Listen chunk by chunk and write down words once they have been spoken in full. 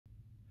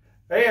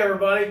Hey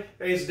everybody,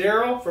 hey, it's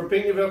Darrell from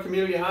Pinckneyville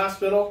Community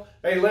Hospital.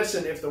 Hey,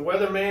 listen, if the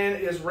weatherman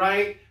is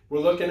right,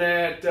 we're looking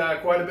at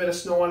quite a bit of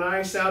snow and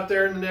ice out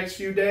there in the next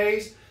few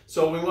days.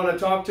 So we want to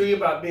talk to you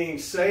about being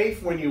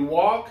safe when you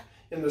walk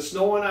in the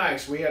snow and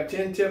ice. We have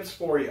 10 tips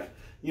for you.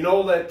 You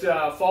know that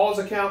falls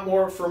account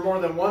for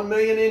more than 1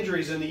 million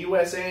injuries in the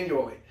U.S.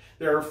 annually.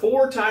 There are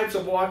 4 types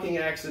of walking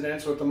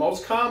accidents, with the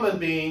most common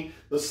being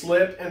the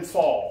slip and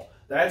fall.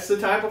 That's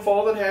the type of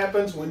fall that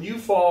happens when you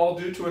fall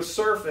due to a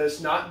surface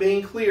not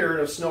being cleared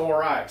of snow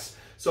or ice.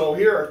 So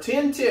here are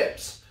 10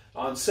 tips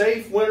on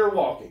safe winter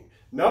walking.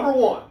 Number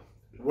 1,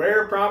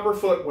 wear proper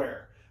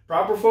footwear.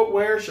 Proper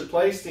footwear should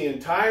place the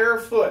entire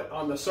foot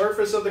on the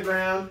surface of the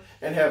ground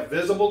and have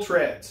visible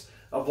treads.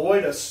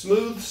 Avoid a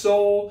smooth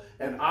sole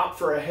and opt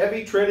for a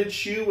heavy treaded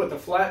shoe with a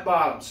flat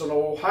bottom. So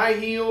no high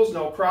heels,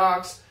 no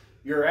Crocs.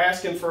 You're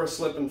asking for a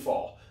slip and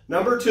fall.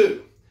 Number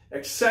 2,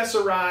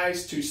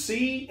 accessorize to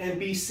see and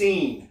be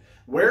seen.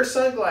 Wear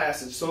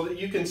sunglasses so that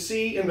you can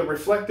see in the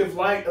reflective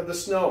light of the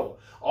snow.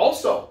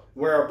 Also,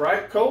 wear a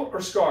bright coat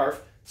or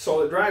scarf so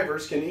that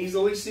drivers can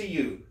easily see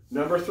you.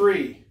 Number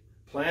 3,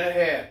 plan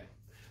ahead.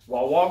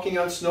 While walking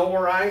on snow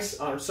or ice,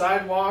 on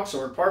sidewalks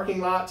or in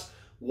parking lots,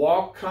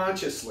 walk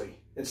consciously.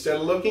 Instead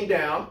of looking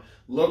down,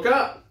 look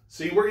up.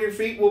 See where your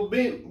feet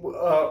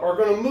are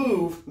going to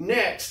move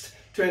next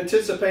to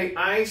anticipate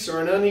ice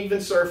or an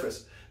uneven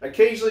surface.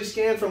 Occasionally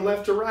scan from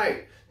left to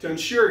right to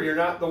ensure you're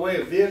not in the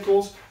way of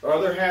vehicles or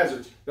other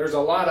hazards. There's a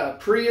lot of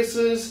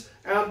Priuses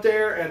out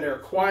there and they're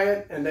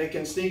quiet and they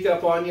can sneak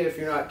up on you if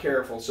you're not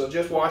careful. So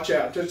just watch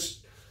out.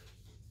 Just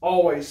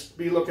always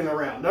be looking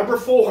around. Number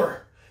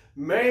 4,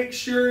 make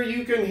sure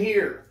you can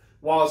hear.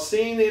 While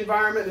seeing the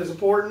environment is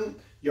important,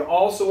 you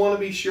also want to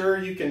be sure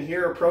you can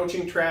hear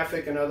approaching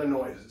traffic and other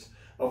noises.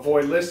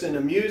 Avoid listening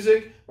to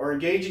music or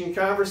engaging in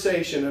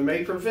conversation that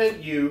may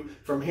prevent you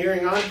from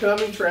hearing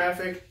oncoming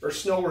traffic or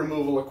snow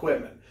removal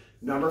equipment.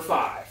 Number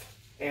 5,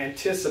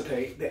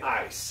 anticipate the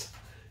ice.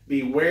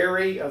 Be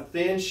wary of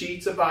thin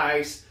sheets of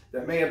ice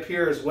that may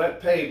appear as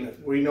wet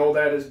pavement. We know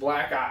that is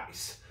black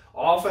ice.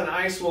 Often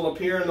ice will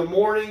appear in the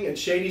morning in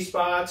shady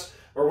spots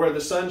or where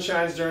the sun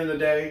shines during the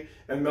day,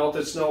 and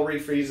melted snow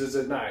refreezes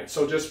at night.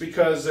 So just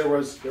because there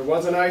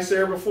wasn't ice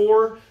there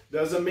before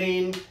doesn't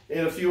mean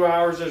in a few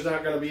hours there's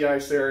not going to be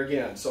ice there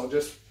again. So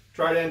just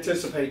try to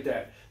anticipate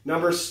that.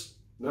 Number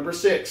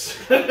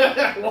 6,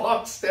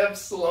 walk steps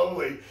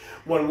slowly.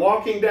 When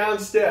walking down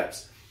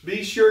steps,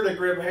 be sure to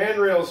grip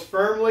handrails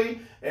firmly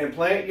and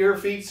plant your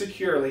feet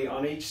securely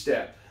on each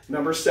step.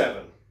 Number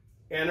 7,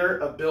 enter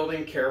a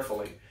building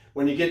carefully.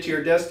 When you get to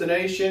your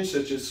destination,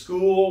 such as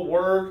school,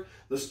 work,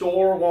 the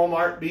store,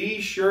 Walmart, be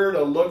sure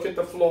to look at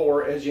the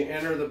floor as you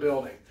enter the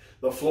building.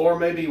 The floor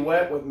may be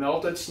wet with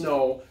melted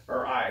snow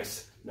or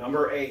ice.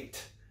 Number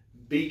 8,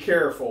 be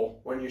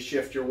careful when you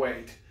shift your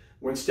weight.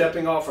 When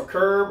stepping off a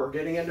curb or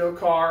getting into a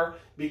car,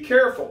 be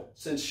careful,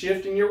 since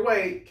shifting your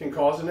weight can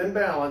cause an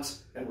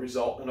imbalance and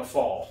result in a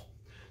fall.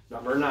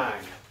 Number 9,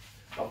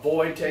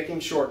 avoid taking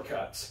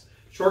shortcuts.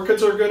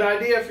 Shortcuts are a good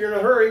idea if you're in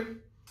a hurry,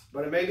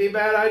 but it may be a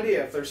bad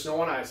idea if there's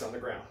snow and ice on the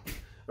ground.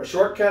 A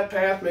shortcut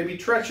path may be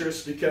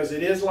treacherous because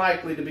it is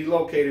likely to be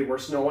located where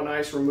snow and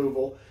ice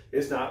removal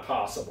is not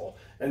possible.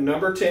 And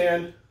number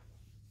 10,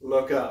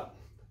 look up.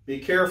 Be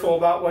careful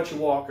about what you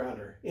walk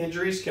under.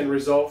 Injuries can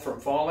result from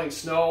falling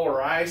snow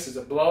or ice as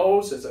it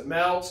blows, as it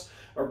melts,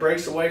 or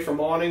breaks away from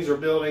awnings or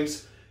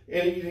buildings.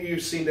 And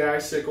you've seen the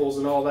icicles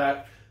and all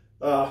that.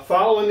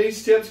 Following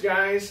these tips,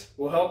 guys,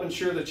 will help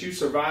ensure that you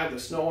survive the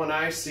snow and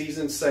ice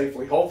season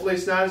safely. Hopefully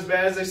it's not as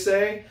bad as they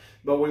say,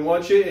 but we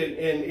want you,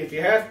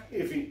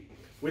 and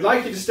we'd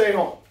like you to stay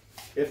home,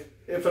 if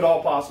at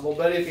all possible.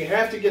 But if you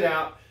have to get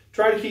out,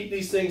 try to keep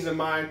these things in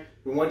mind.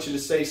 We want you to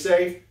stay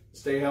safe,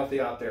 stay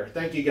healthy out there.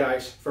 Thank you,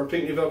 guys, from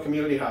Pinckneyville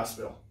Community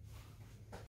Hospital.